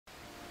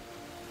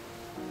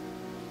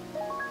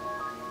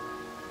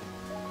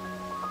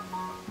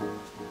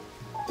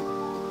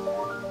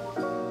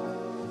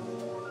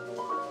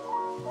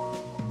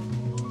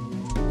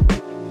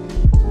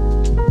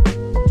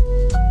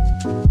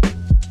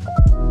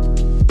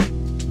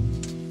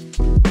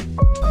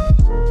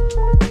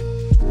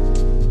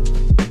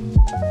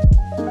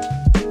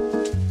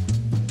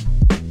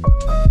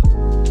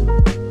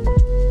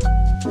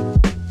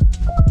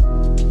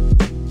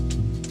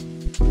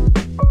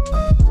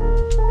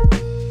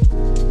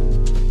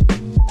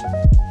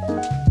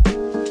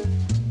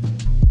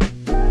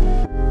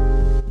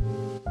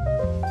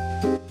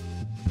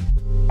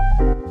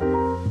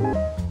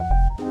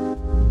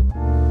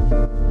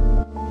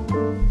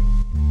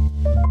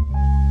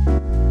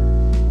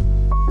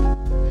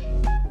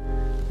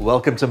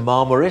Welcome to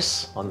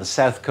Marmaris on the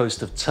south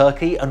coast of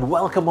Turkey, and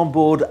welcome on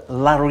board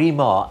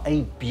Larimar,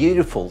 a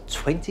beautiful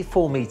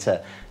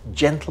 24-metre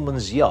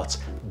gentleman's yacht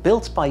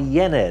built by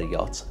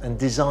Yacht and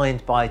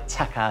designed by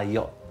Taka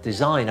Yacht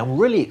Design. I'm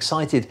really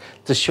excited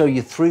to show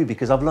you through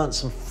because I've learned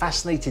some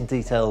fascinating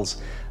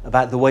details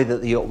about the way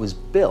that the yacht was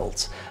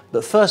built.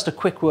 But first, a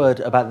quick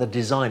word about the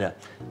designer,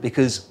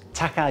 because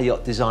Taka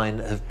Yacht Design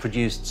have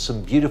produced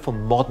some beautiful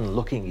modern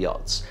looking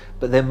yachts,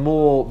 but they're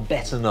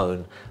better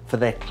known for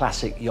their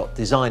classic yacht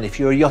design. If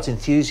you're a yacht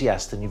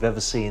enthusiast and you've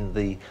ever seen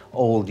the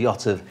old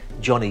yacht of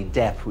Johnny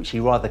Depp, which he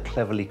rather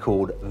cleverly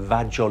called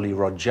Va Jolly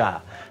Roger,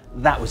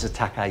 that was a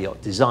Taka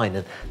Yacht Design,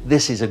 and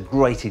this is a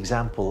great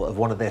example of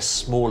one of their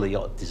smaller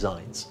yacht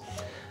designs.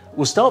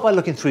 We'll start by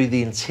looking through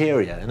the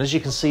interior, and as you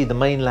can see, the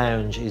main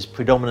lounge is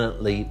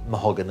predominantly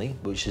mahogany,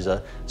 which is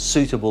a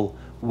suitable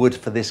wood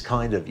for this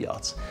kind of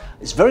yacht.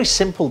 It's very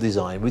simple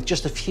design with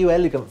just a few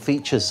elegant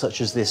features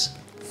such as this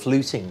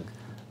fluting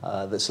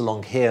that's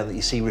along here that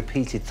you see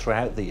repeated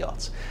throughout the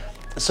yacht.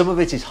 Some of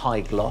it is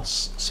high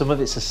gloss, some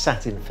of it's a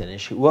satin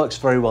finish. It works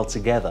very well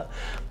together.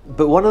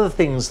 But one of the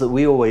things that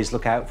we always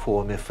look out for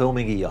when we're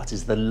filming a yacht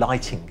is the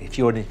lighting. If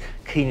you're a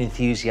keen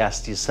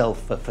enthusiast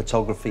yourself for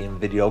photography and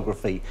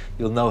videography,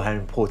 you'll know how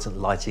important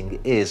lighting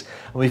is.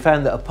 And we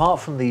found that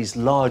apart from these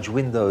large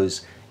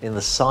windows in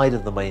the side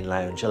of the main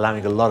lounge,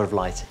 allowing a lot of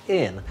light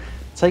in,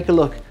 take a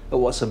look at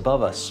what's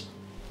above us.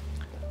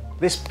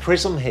 This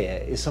prism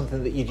here is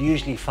something that you'd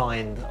usually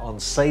find on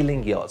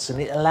sailing yachts,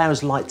 and it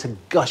allows light to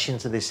gush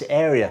into this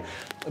area.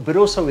 But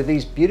also with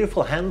these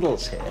beautiful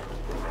handles here,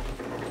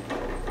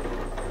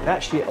 it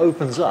actually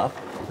opens up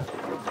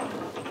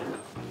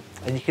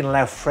and you can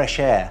allow fresh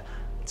air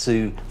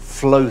to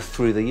flow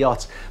through the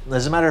yacht. And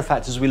as a matter of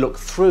fact, as we look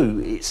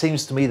through, it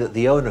seems to me that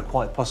the owner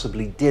quite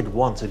possibly did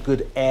want a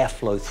good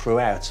airflow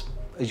throughout,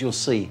 as you'll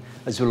see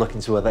as we look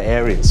into other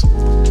areas.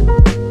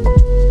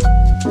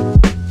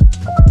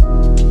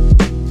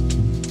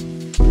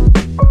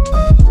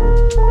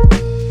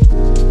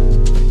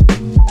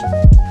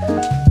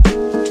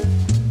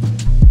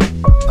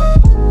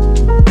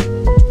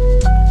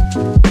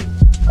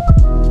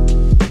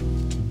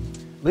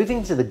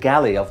 Moving to the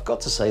galley, I've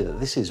got to say that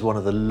this is one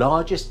of the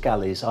largest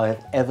galleys I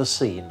have ever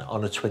seen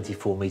on a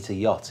 24-metre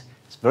yacht.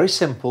 It's very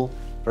simple,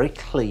 very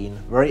clean,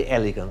 very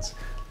elegant.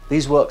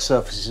 These work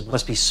surfaces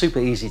must be super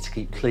easy to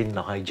keep clean and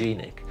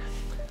hygienic.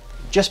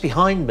 Just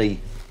behind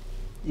me,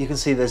 you can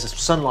see there's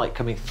sunlight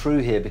coming through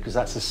here because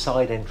that's a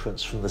side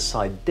entrance from the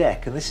side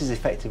deck, and this is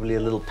effectively a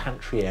little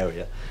pantry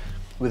area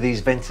with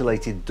these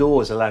ventilated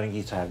doors allowing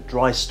you to have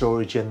dry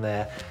storage in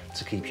there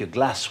to keep your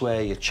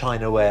glassware, your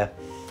chinaware.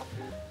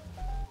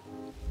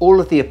 All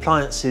of the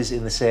appliances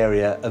in this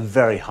area are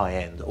very high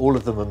end. All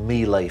of them are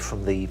Miele,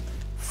 from the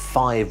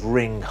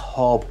 5-ring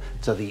hob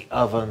to the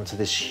oven to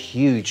this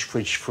huge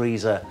fridge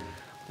freezer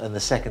and the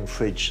second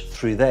fridge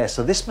through there.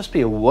 So this must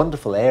be a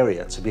wonderful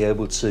area to be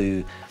able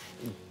to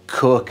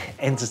cook,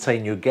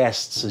 entertain your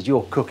guests. As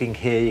you're cooking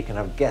here, you can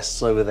have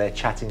guests over there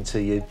chatting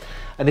to you.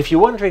 And if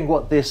you're wondering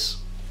what this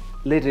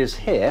lid is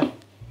here,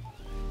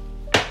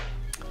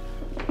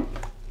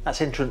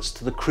 that's entrance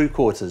to the crew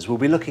quarters. We'll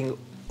be looking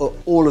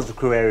all of the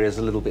crew areas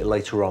a little bit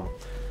later on.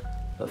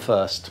 But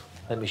first,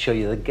 let me show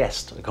you the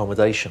guest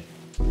accommodation.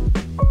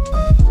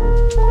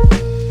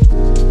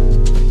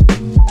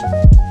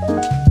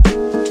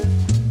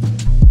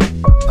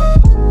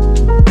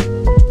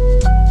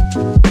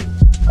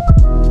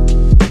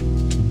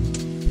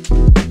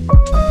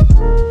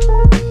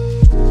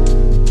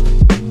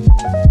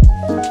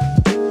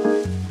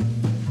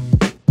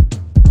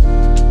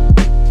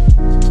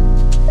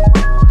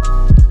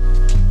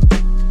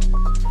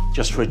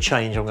 Just for a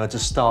change, I'm going to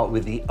start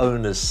with the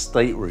owner's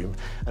stateroom,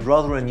 and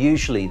rather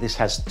unusually this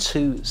has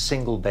 2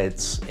 single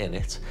beds in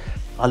it.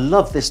 I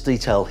love this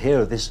detail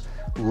here, this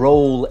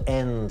roll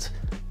end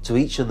to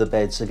each of the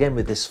beds, again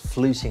with this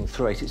fluting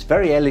through it. It's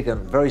very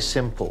elegant, very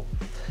simple.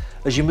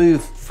 As you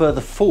move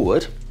further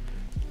forward,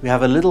 we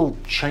have a little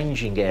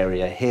changing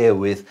area here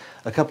with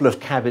a couple of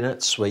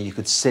cabinets where you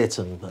could sit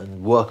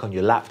and work on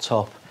your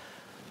laptop,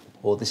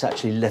 or this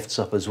actually lifts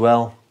up as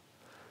well.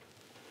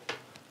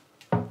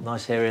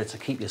 Nice area to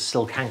keep your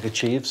silk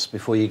handkerchiefs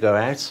before you go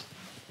out.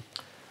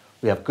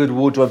 We have good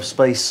wardrobe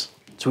space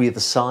to either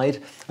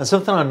side. And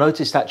something I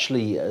noticed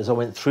actually as I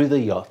went through the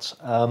yacht,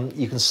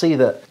 you can see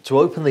that to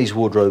open these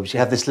wardrobes, you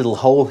have this little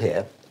hole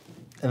here,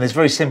 and there's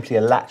very simply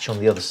a latch on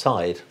the other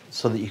side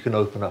so that you can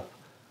open up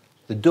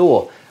the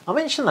door. I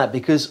mention that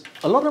because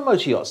a lot of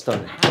motor yachts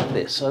don't have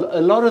this. A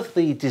lot of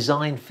the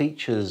design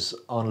features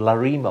on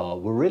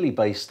Larimar were really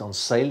based on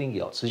sailing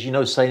yachts. As you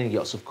know, sailing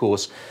yachts, of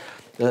course,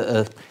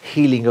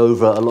 heeling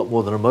over a lot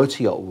more than a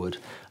motor yacht would,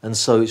 and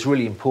so it's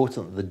really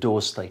important that the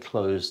doors stay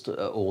closed at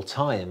all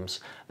times,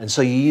 and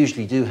so you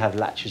usually do have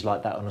latches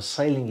like that on a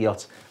sailing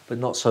yacht, but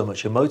not so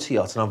much a motor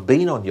yacht. And I've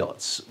been on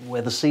yachts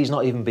where the sea's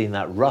not even been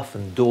that rough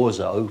and doors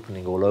are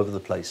opening all over the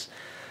place.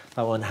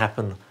 That won't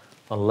happen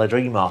on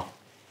Larimar.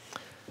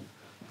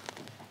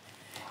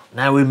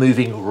 Now we're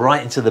moving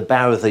right into the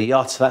bow of the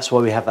yacht. That's why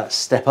we have that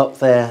step up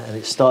there, and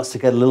it starts to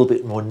get a little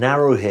bit more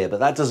narrow here, but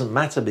that doesn't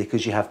matter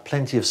because you have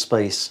plenty of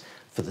space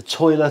for the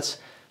toilet,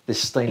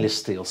 this stainless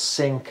steel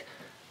sink,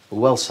 a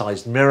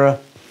well-sized mirror.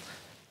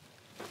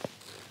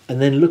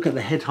 And then look at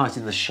the head height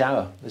in the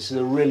shower. This is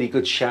a really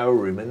good shower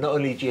room, and not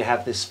only do you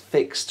have this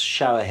fixed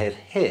shower head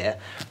here,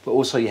 but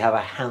also you have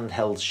a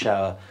handheld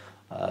shower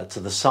to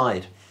the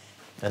side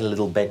and a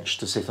little bench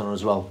to sit on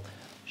as well,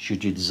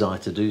 should you desire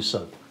to do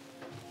so.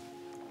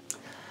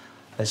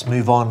 Let's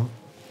move on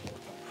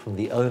from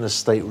the owner's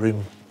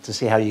stateroom to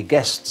see how your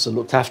guests are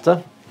looked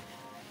after.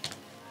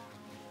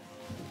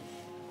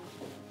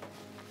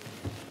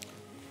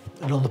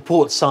 And on the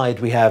port side,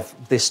 we have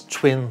this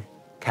twin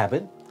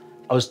cabin.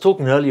 I was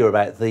talking earlier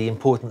about the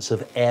importance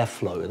of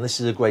airflow, and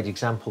this is a great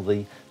example.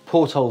 The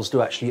portholes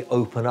do actually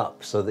open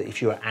up so that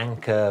if you're at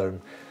anchor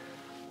and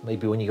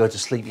maybe when you go to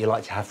sleep you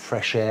like to have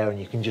fresh air, and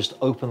you can just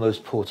open those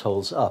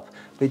portholes up.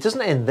 But it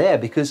doesn't end there,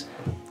 because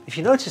if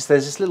you notice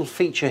there's this little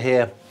feature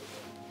here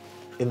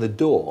in the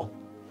door,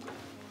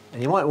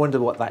 and you might wonder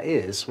what that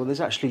is. Well, there's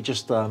actually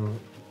just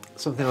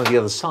something on the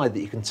other side that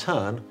you can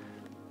turn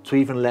to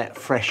even let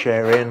fresh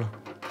air in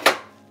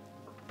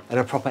and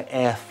a proper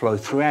airflow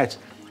throughout.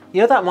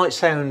 You know, that might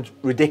sound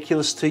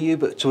ridiculous to you,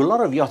 but to a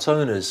lot of yacht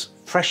owners,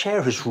 fresh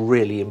air is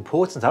really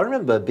important. I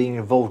remember being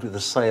involved with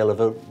the sale of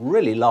a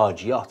really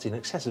large yacht in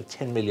excess of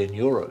 10 million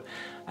euro.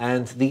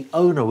 And the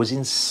owner was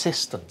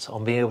insistent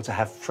on being able to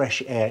have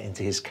fresh air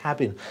into his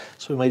cabin.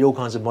 So we made all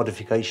kinds of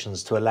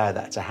modifications to allow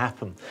that to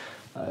happen.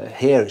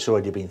 Here it's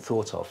already been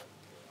thought of.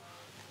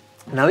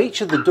 Now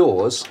each of the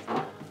doors,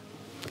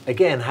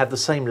 again, have the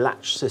same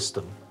latch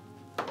system.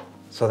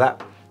 So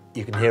that,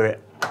 you can hear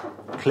it,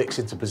 clicks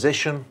into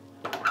position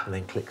and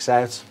then clicks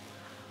out.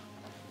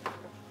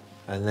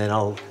 And then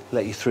I'll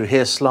let you through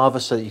here, Slava,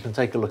 so that you can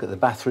take a look at the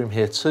bathroom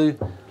here too.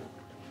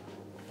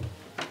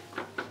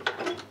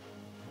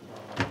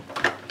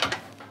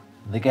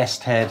 The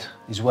guest head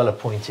is well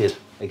appointed,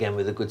 again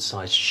with a good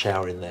sized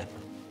shower in there,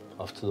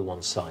 off to the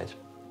one side.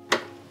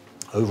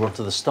 Over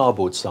onto the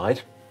starboard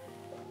side.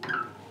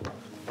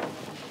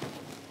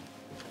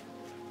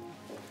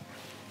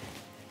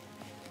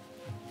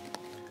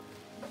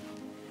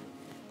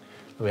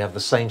 We have the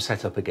same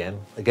setup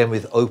again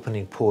with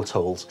opening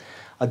portholes.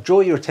 I draw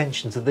your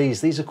attention to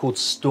these. These are called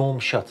storm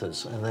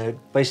shutters, and they're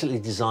basically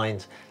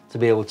designed to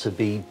be able to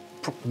be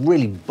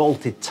really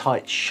bolted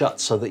tight shut,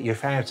 so that you're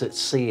out at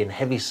sea in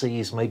heavy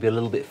seas, maybe a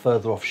little bit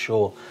further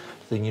offshore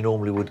than you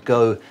normally would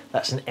go.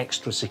 That's an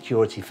extra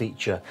security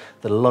feature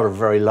that a lot of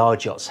very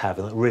large yachts have,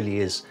 and it really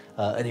is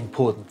an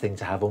important thing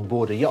to have on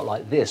board a yacht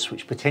like this,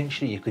 which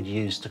potentially you could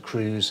use to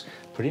cruise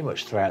pretty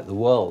much throughout the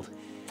world.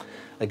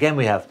 Again,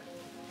 we have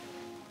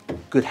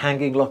good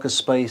hanging locker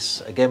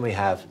space. Again, we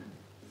have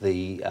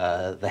the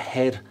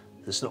head.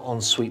 There's an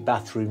ensuite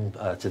bathroom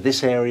to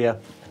this area,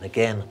 and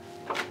again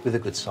with a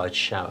good sized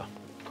shower.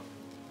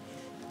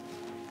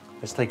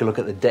 Let's take a look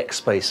at the deck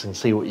space and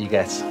see what you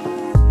get.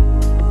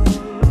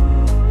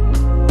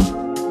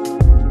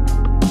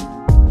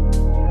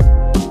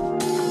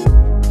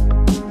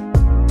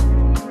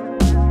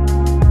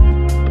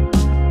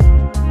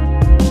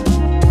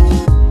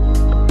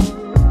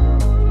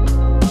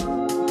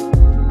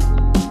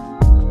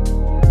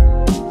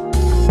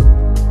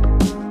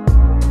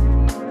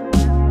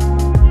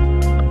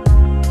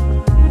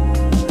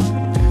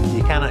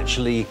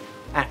 Actually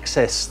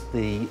access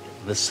the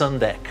sun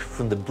deck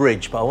from the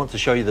bridge, but I want to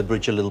show you the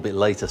bridge a little bit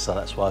later, so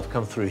that's why I've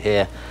come through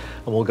here,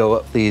 and we'll go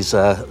up these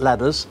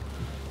ladders.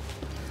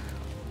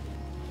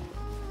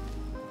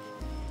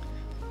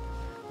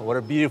 What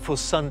a beautiful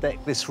sun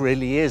deck this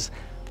really is.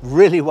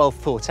 Really well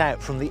thought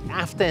out. From the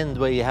aft end,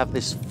 where you have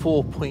this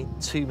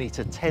 4.2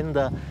 meter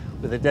tender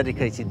with a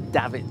dedicated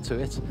davit to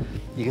it,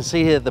 you can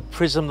see here the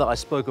prism that I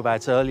spoke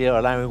about earlier,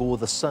 allowing all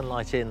the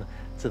sunlight in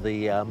to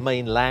the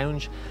main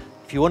lounge.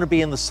 If you want to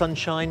be in the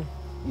sunshine,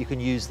 you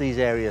can use these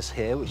areas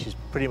here, which is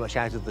pretty much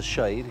out of the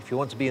shade. If you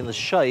want to be in the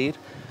shade,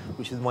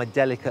 which is my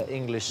delicate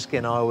English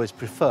skin I always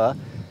prefer,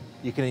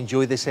 you can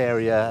enjoy this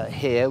area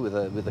here with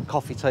a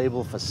coffee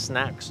table for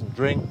snacks and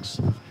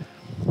drinks.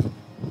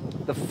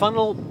 The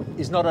funnel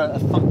is not a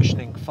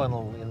functioning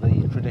funnel in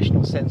the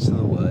traditional sense of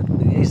the word.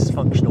 It is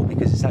functional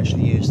because it's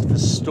actually used for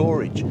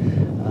storage.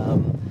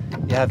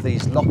 You have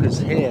these lockers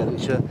here,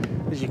 which are,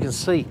 as you can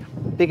see,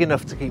 big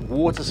enough to keep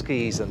water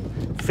skis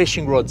and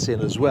fishing rods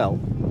in as well.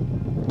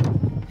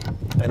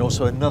 And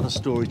also another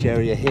storage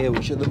area here,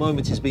 which at the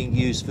moment is being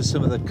used for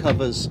some of the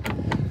covers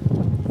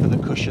for the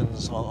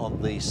cushions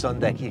on the sun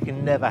deck. You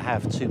can never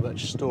have too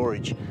much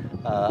storage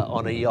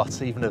on a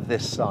yacht, even of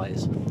this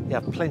size. You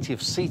have plenty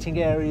of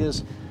seating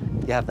areas.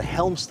 You have the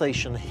helm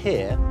station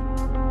here.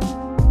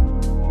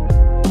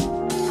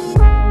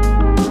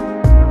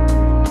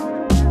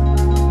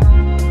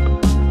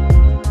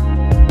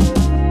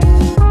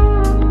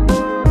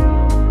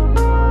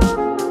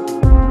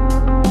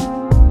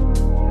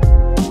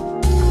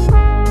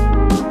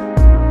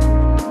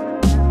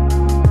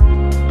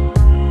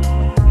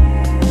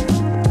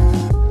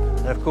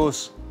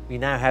 we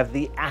now have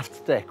the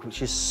aft deck,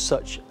 which is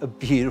such a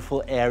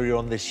beautiful area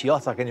on this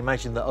yacht. I can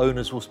imagine the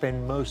owners will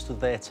spend most of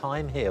their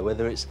time here,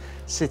 whether it's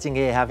sitting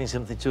here having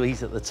something to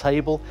eat at the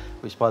table,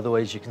 which by the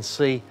way, as you can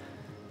see,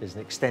 is an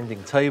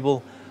extending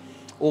table,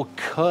 or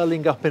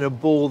curling up in a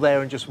ball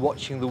there and just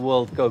watching the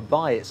world go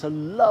by. It's a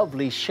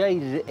lovely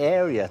shaded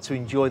area to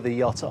enjoy the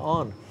yacht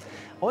on.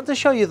 I want to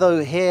show you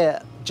though here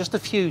just a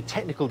few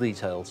technical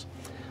details,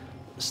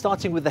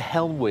 starting with the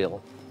helm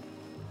wheel.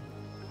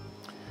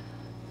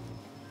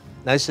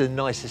 Now this is a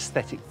nice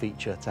aesthetic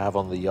feature to have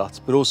on the yacht,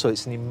 but also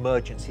it's an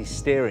emergency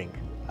steering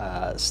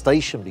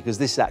station because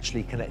this is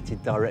actually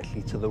connected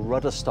directly to the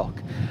rudder stock.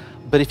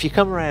 But if you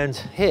come around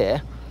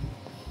here,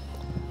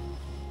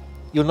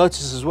 you'll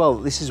notice as well,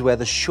 this is where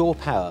the shore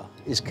power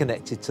is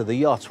connected to the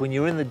yacht. When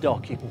you're in the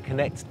dock, you can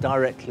connect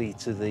directly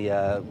to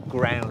the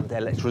ground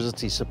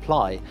electricity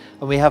supply.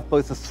 And we have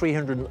both a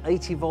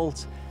 380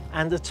 volt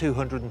and a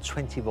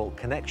 220 volt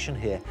connection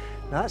here.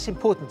 Now that's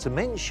important to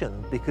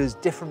mention because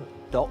different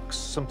docks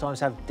sometimes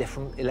have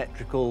different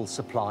electrical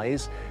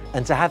supplies,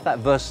 and to have that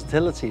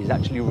versatility is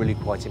actually really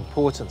quite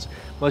important.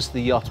 Most of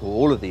the yacht, or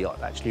all of the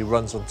yacht, actually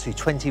runs on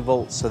 220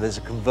 volts, so there's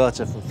a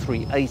converter from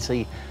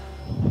 380.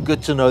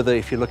 Good to know that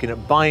if you're looking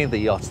at buying the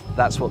yacht,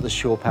 that's what the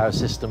shore power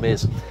system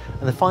is.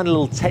 And the final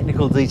little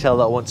technical detail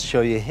that I want to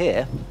show you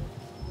here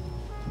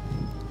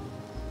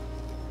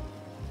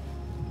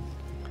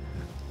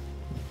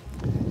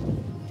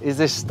is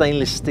this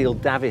stainless steel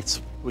davit,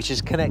 which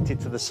is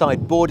connected to the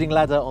side boarding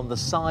ladder on the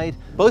side.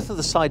 Both of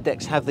the side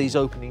decks have these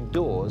opening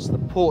doors. The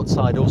port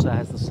side also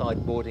has the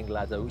side boarding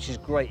ladder, which is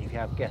great if you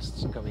have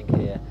guests coming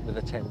here with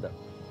a tender.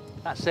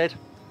 That said,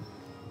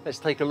 let's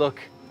take a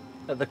look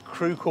at the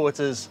crew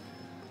quarters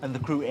and the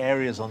crew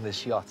areas on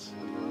this yacht.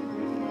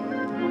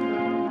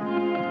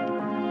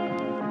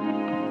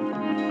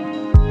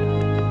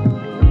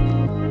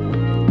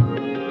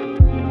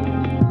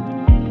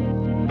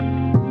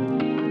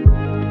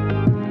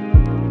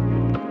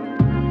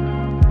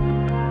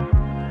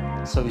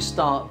 So we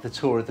start the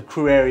tour of the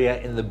crew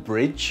area in the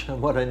bridge,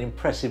 and what an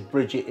impressive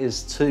bridge it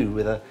is too,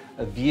 with a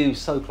view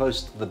so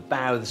close to the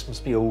bow. This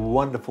must be a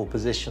wonderful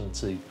position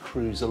to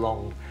cruise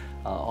along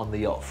on the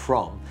yacht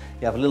from.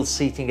 You have a little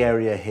seating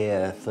area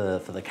here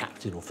for the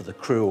captain or for the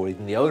crew, or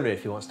even the owner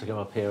if he wants to come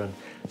up here and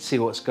see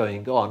what's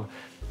going on.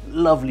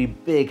 Lovely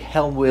big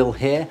helm wheel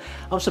here.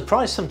 I'm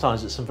surprised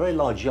sometimes at some very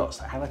large yachts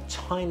that have a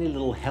tiny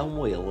little helm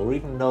wheel or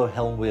even no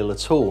helm wheel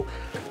at all.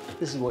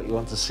 This is what you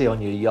want to see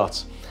on your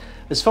yacht.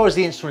 As far as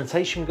the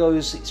instrumentation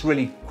goes, it's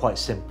really quite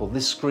simple.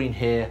 This screen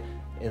here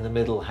in the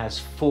middle has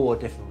 4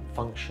 different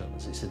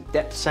functions. It's a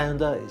depth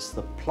sounder, it's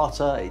the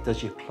plotter, it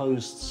does your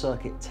closed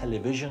circuit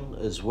television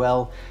as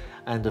well,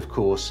 and of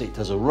course it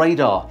does a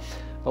radar.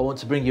 I want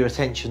to bring your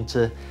attention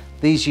to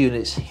these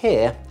units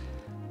here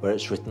where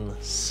it's written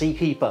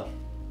Seakeeper,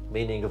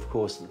 meaning of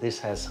course that this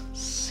has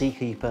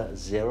Seakeeper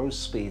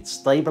 0-speed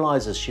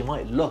stabilizers. She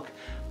might look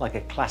like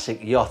a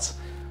classic yacht,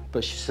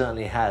 but she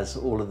certainly has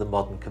all of the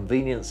modern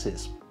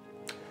conveniences.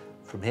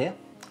 From here,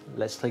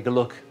 let's take a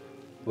look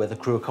where the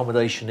crew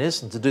accommodation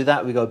is, and to do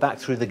that we go back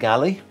through the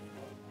galley,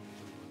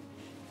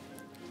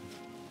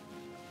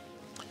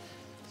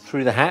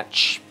 through the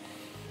hatch,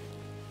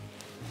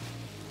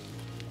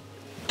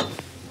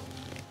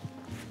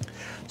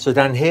 so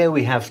down here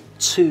we have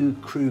 2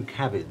 crew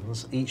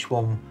cabins, each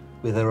one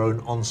with their own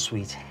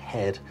ensuite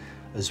head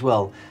as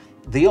well.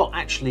 The yacht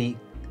actually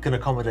can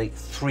accommodate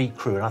 3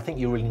 crew, and I think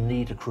you really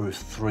need a crew of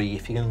 3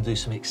 if you're going to do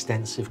some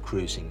extensive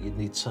cruising. You'd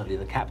need certainly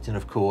the captain,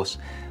 of course,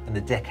 and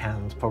the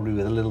deckhand, probably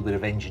with a little bit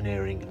of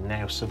engineering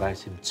nous about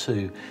him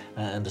too,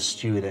 and a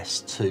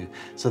stewardess too.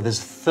 So there's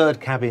a 3rd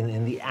cabin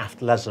in the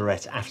aft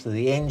lazarette after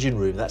the engine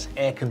room. That's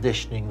air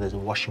conditioning, there's a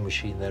washing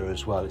machine there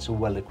as well. It's a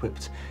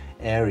well-equipped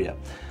area.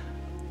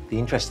 The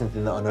interesting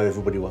thing that I know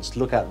everybody wants to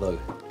look at though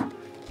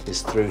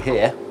is through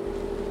here,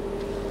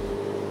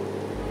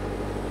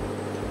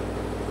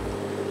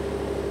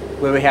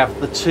 where we have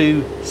the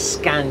 2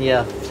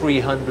 Scania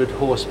 300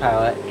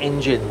 horsepower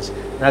engines.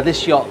 Now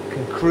this yacht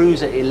can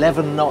cruise at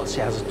 11 knots,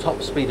 it has a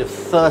top speed of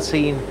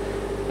 13.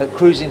 At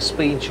cruising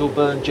speed she'll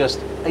burn just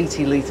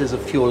 80 litres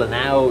of fuel an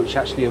hour, which is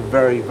actually a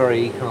very,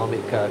 very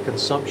economic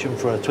consumption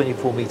for a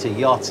 24-metre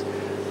yacht.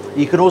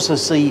 You can also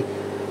see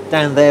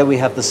down there we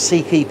have the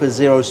Seakeeper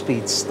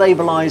 0-speed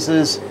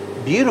stabilizers,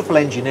 beautiful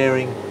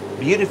engineering,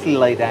 beautifully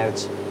laid out,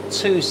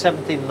 2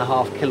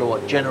 17.5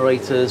 kilowatt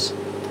generators.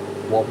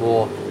 What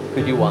more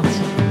could you want?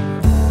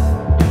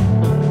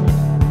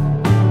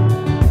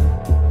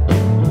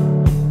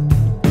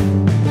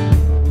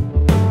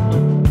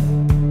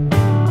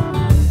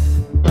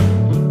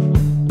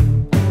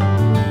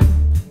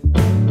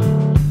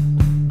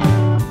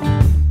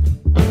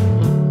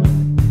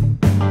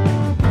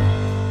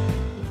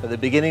 At the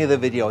beginning of the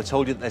video, I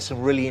told you that there's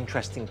some really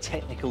interesting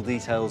technical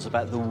details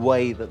about the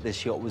way that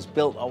this yacht was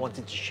built I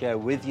wanted to share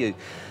with you.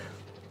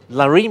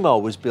 Larimar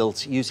was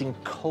built using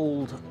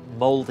cold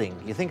molding.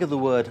 You think of the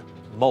word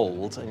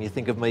mould and you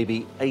think of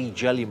maybe a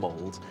jelly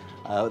mould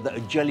that a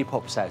jelly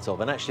pops out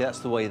of, and actually that's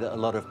the way that a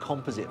lot of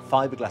composite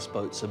fiberglass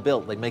boats are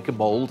built. They make a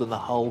mould and the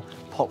hull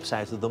pops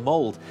out of the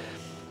mould.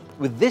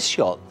 With this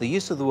yacht, the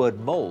use of the word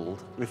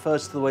mould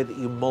refers to the way that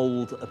you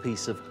mould a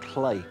piece of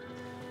clay.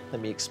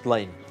 Let me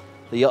explain.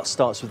 The yacht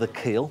starts with a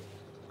keel,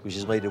 which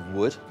is made of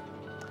wood.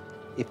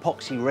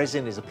 Epoxy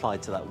resin is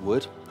applied to that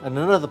wood and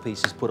another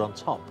piece is put on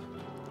top.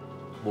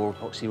 More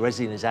epoxy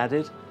resin is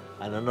added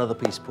and another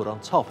piece put on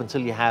top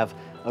until you have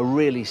a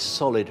really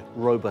solid,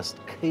 robust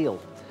keel.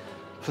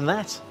 From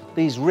that,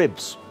 these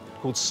ribs,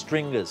 called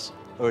stringers,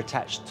 are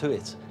attached to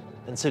it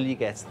until you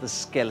get the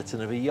skeleton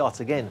of a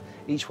yacht. Again,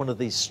 each one of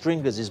these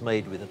stringers is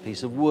made with a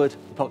piece of wood,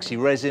 epoxy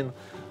resin,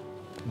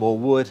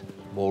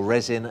 more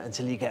resin,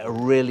 until you get a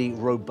really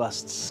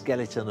robust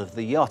skeleton of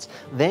the yacht.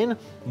 Then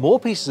more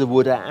pieces of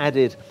wood are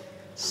added,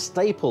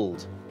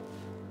 stapled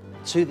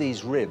to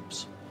these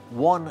ribs,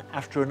 one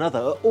after another,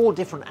 at all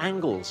different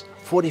angles,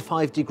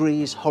 45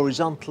 degrees,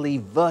 horizontally,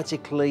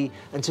 vertically,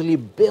 until you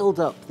build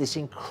up this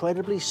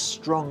incredibly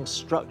strong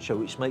structure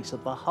which makes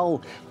up the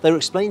hull. They were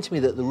explaining to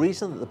me that the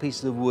reason that the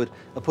pieces of wood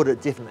are put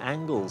at different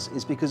angles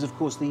is because, of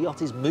course, the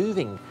yacht is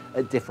moving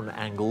at different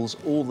angles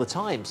all the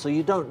time, so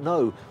you don't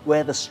know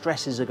where the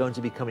stresses are going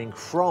to be coming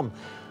from.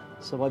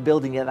 So by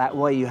building it that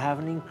way, you have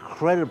an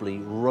incredibly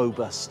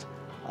robust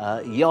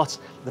yacht.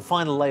 The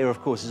final layer,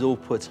 of course, is all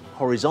put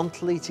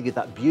horizontally to give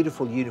that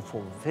beautiful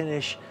uniform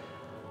finish,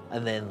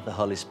 and then the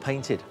hull is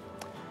painted.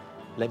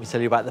 Let me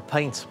tell you about the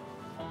paint,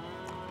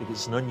 because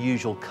it's an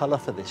unusual colour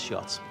for this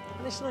yacht,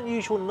 and it's an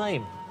unusual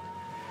name.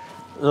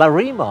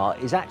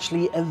 Larimar is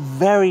actually a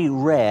very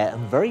rare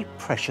and very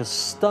precious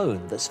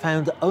stone that's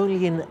found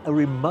only in a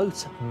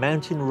remote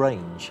mountain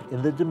range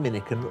in the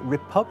Dominican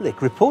Republic.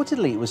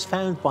 Reportedly, it was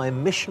found by a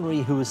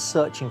missionary who was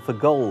searching for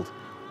gold.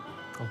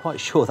 I'm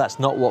quite sure that's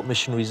not what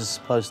missionaries are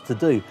supposed to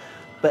do.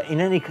 But in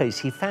any case,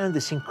 he found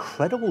this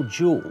incredible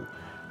jewel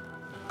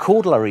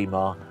called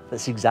Larimar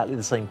that's exactly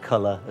the same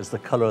colour as the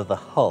colour of the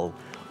hull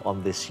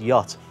on this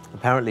yacht.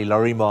 Apparently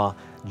Larimar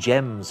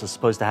gems are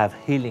supposed to have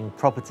healing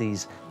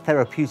properties,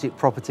 therapeutic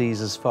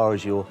properties as far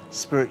as your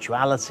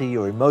spirituality,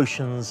 your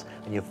emotions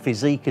and your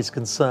physique is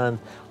concerned.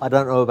 I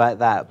don't know about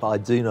that, but I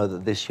do know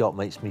that this yacht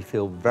makes me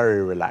feel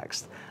very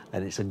relaxed,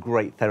 and it's a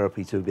great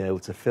therapy to be able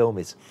to film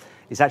it.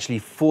 It's actually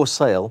for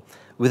sale.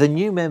 With a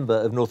new member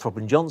of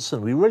Northrop &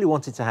 Johnson, we really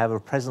wanted to have a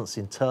presence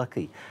in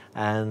Turkey,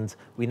 and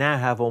we now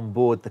have on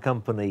board the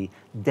company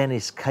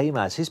Dennis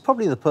Kaymaz. He's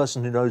probably the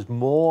person who knows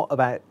more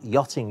about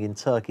yachting in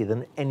Turkey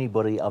than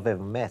anybody I've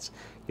ever met.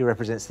 He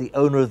represents the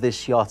owner of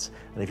this yacht,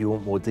 and if you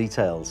want more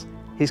details,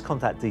 his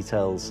contact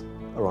details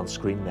are on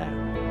screen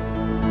now.